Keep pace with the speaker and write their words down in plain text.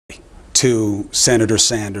to Senator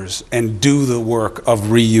Sanders and do the work of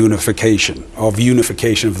reunification, of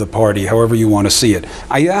unification of the party, however you want to see it?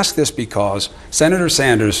 I ask this because Senator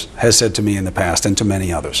Sanders has said to me in the past, and to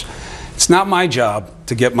many others, it's not my job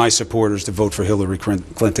to get my supporters to vote for Hillary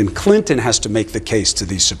Clinton. Clinton has to make the case to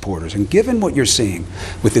these supporters. And given what you're seeing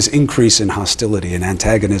with this increase in hostility and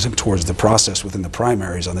antagonism towards the process within the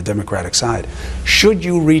primaries on the Democratic side, should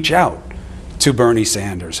you reach out to Bernie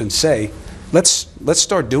Sanders and say, let's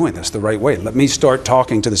start doing this the right way. Let me start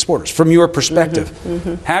talking to the supporters. From your perspective,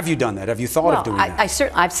 have you done that? Have you thought of doing that?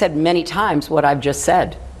 I've said many times what I've just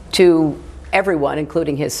said to everyone,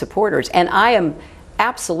 including his supporters. And I am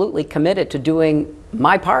absolutely committed to doing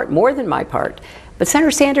my part, more than my part. But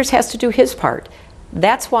Senator Sanders has to do his part.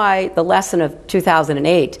 That's why the lesson of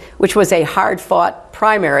 2008, which was a hard-fought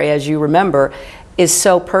primary, as you remember, is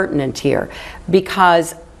so pertinent here.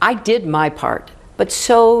 Because I did my part, but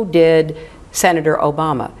so did Senator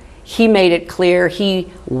Obama. He made it clear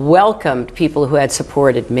he welcomed people who had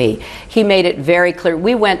supported me. He made it very clear.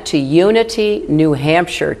 We went to Unity, New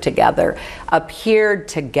Hampshire together, appeared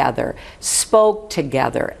together, spoke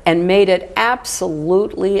together, and made it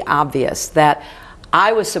absolutely obvious that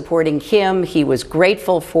I was supporting him. He was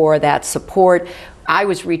grateful for that support. I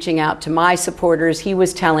was reaching out to my supporters. He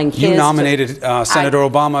was telling his... You nominated Senator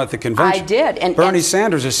Obama at the convention. I did. And Bernie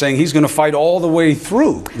Sanders is saying he's going to fight all the way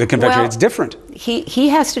through the convention. Well, it's different. He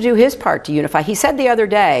has to do his part to unify. He said the other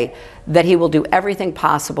day that he will do everything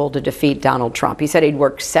possible to defeat Donald Trump. He said he'd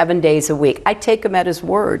work 7 days a week. I take him at his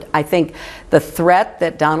word. I think the threat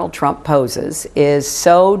that Donald Trump poses is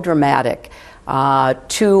so dramatic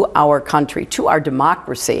to our country, to our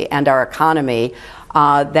democracy and our economy,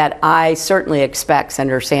 that I certainly expect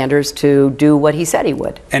Senator Sanders to do what he said he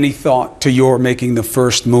would. Any thought to your making the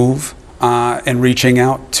first move and reaching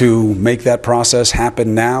out to make that process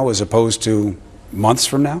happen now as opposed to months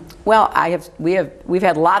from now? Well, we've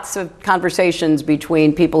had lots of conversations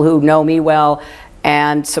between people who know me well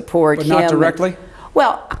and support him. But not directly?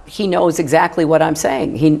 Well, he knows exactly what I'm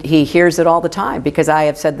saying. He hears it all the time because I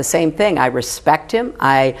have said the same thing. I respect him.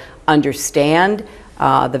 I understand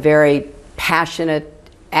the very passionate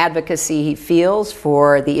advocacy he feels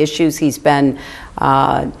for the issues he's been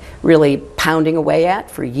really pounding away at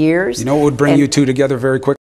for years. You know what would bring you two together very quickly?